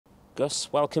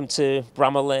Gus, welcome to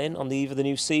Bramall Lane on the eve of the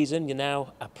new season. You're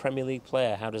now a Premier League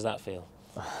player. How does that feel?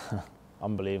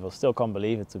 Unbelievable. Still can't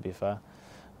believe it, to be fair.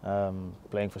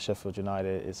 Playing for Sheffield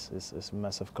United is a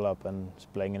massive club, and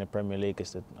playing in the Premier League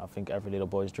is, I think, every little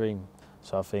boy's dream.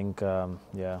 So I think,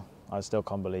 yeah, I still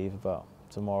can't believe it, but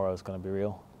tomorrow is going to be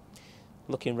real.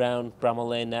 Looking round Bramall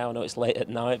Lane now, I know it's late at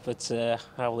night, but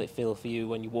how will it feel for you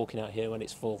when you're walking out here when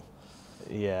it's full?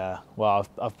 Yeah, well,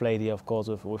 I've played here, of course,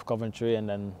 with Coventry, and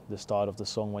then the start of the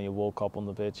song when you walk up on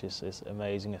the pitch is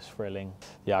amazing, it's thrilling.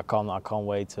 Yeah, I can't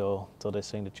wait till they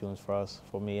sing the tunes for us,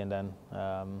 for me, and then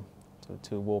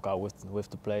to walk out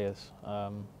with the players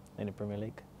in the Premier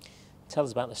League. Tell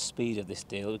us about the speed of this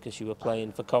deal, because you were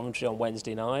playing for Coventry on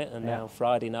Wednesday night, and now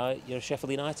Friday night you're a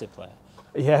Sheffield United player.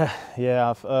 Yeah.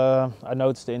 I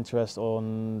noticed the interest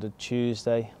on the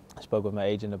Tuesday. I spoke with my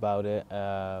agent about it.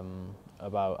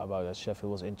 About that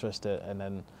Sheffield was interested, and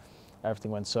then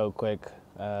everything went so quick.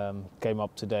 Came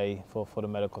up today for the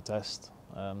medical test,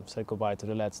 said goodbye to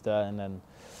the lads there, and then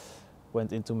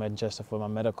went into Manchester for my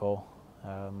medical.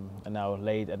 And now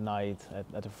late at night,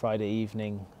 at a Friday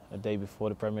evening, a day before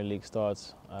the Premier League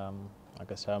starts,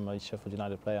 like I said, I'm a Sheffield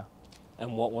United player.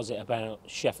 And what was it about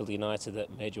Sheffield United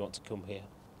that made you want to come here?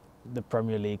 The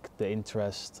Premier League, the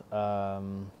interest,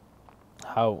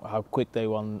 how quick they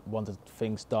wanted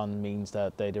things done means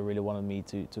that they really wanted me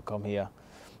to come here.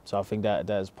 So I think that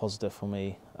is positive for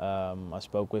me. I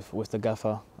spoke with the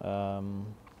gaffer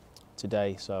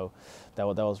today, so that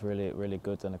was really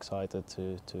good, and excited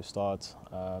to start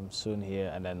soon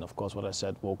here. And then, of course, what I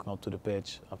said, walking up to the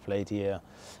pitch, I played here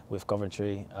with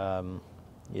Coventry.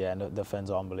 Yeah, and the fans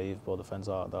are unbelievable. The fans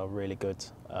are really good,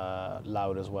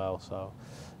 loud as well. So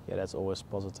yeah, that's always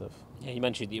positive. Yeah, you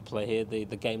mentioned you play here. The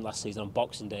game last season on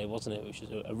Boxing Day, wasn't it? Which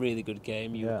was a really good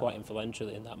game. You were quite influential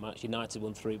in that match. United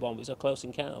won 3-1. But it was a close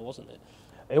encounter, wasn't it?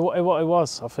 It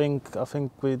was. I think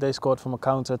they scored from a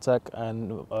counter attack,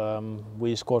 and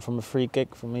we scored from a free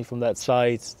kick from me from that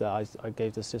side. That I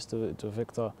gave the assist to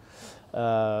Victor.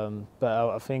 But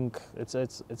I think it's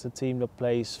a team that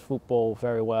plays football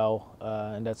very well,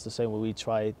 and that's the same way we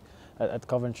tried at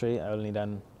Coventry. Only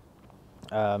then,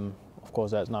 of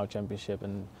course, that's now Championship,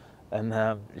 and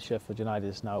Sheffield United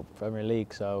is now Premier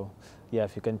League. So yeah,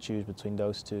 if you can choose between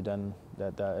those two, then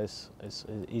that is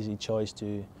an easy choice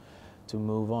to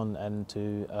move on and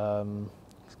to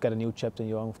get a new chapter in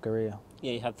your own career.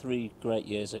 Yeah, you had 3 great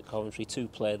years at Coventry, 2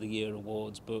 Player of the Year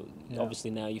awards, but obviously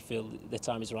now you feel the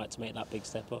time is right to make that big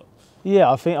step up.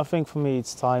 Yeah, I think for me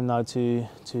it's time now to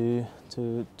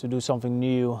do something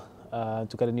new,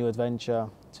 to get a new adventure,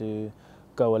 to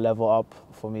go a level up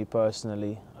for me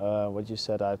personally. What you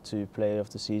said, I had 2 Player of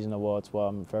the Season awards, what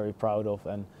I'm very proud of,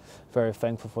 and very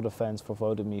thankful for the fans for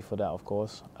voting me for that, of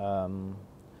course.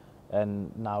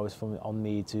 And now it's on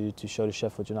me to show the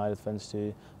Sheffield United fans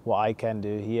to what I can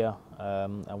do here,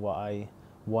 and what I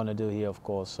want to do here, of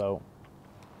course. So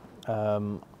I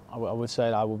would say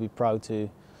that I will be proud to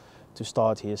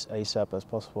start here as ASAP as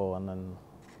possible, and then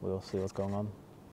we'll see what's going on.